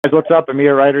Guys, what's up?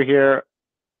 Amir Ryder here.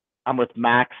 I'm with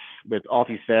Max with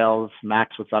Alti Sales.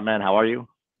 Max, what's up, man? How are you?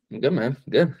 I'm good, man.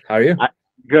 Good. How are you?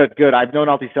 Good. I've known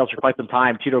Alti Sales for quite some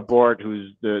time. Tito Bort,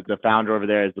 who's the founder over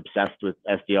there, is obsessed with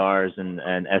SDRs and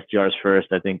SDRs first.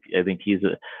 I think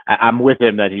I'm with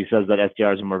him that he says that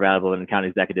SDRs are more valuable than account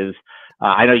executives.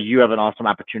 I know you have an awesome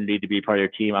opportunity to be part of your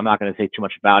team. I'm not going to say too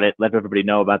much about it. Let everybody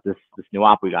know about this new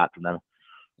op we got from them.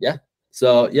 Yeah.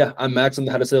 So yeah, I'm Max. I'm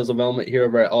the head of sales development here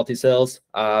over at Alti Sales.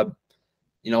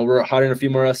 We're hiring a few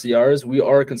more SDRs. We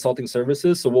are consulting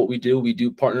services. So what we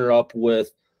do partner up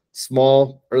with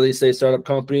small early stage startup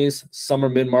companies. Some are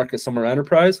mid-market, some are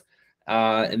enterprise,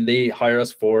 and they hire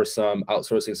us for some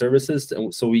outsourcing services.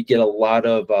 And so we get a lot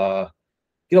of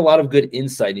good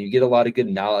insight, and you get a lot of good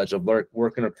knowledge of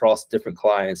working across different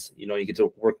clients. You get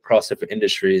to work across different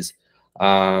industries.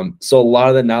 So a lot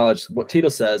of the knowledge, what Tito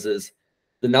says is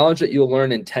the knowledge that you'll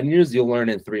learn in 10 years, you'll learn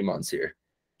in 3 months here,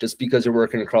 just because you're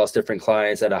working across different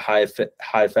clients at a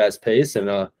high fast pace and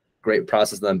a great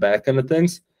process on the back end of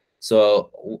things.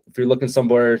 So if you're looking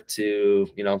somewhere to,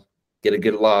 get a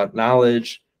good lot of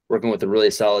knowledge, working with a really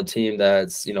solid team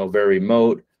that's, very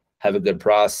remote, have a good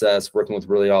process, working with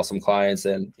really awesome clients,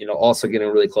 and, also getting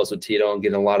really close with Tito and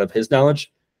getting a lot of his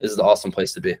knowledge, this is the awesome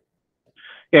place to be.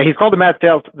 Yeah, he's called the mad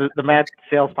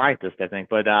sales scientist, I think.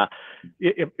 But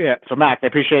yeah. So Max, I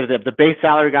appreciate it. The base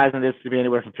salary, guys, on this to be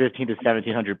anywhere from 1,500 to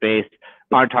 1,700 base.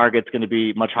 Our target's going to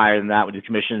be much higher than that with the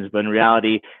commissions, but in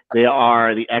reality, they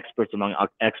are the experts among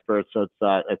experts. So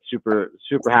it's super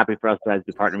happy for us to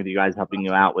be partnering with you guys, helping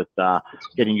you out with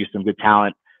getting you some good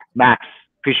talent. Max,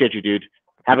 appreciate you, dude.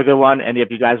 Have a good one. And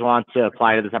if you guys want to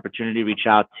apply to this opportunity, reach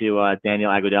out to Daniel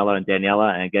Agudelo and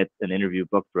Daniela and get an interview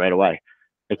booked right away.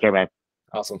 Take care, man.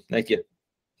 Awesome. Thank you.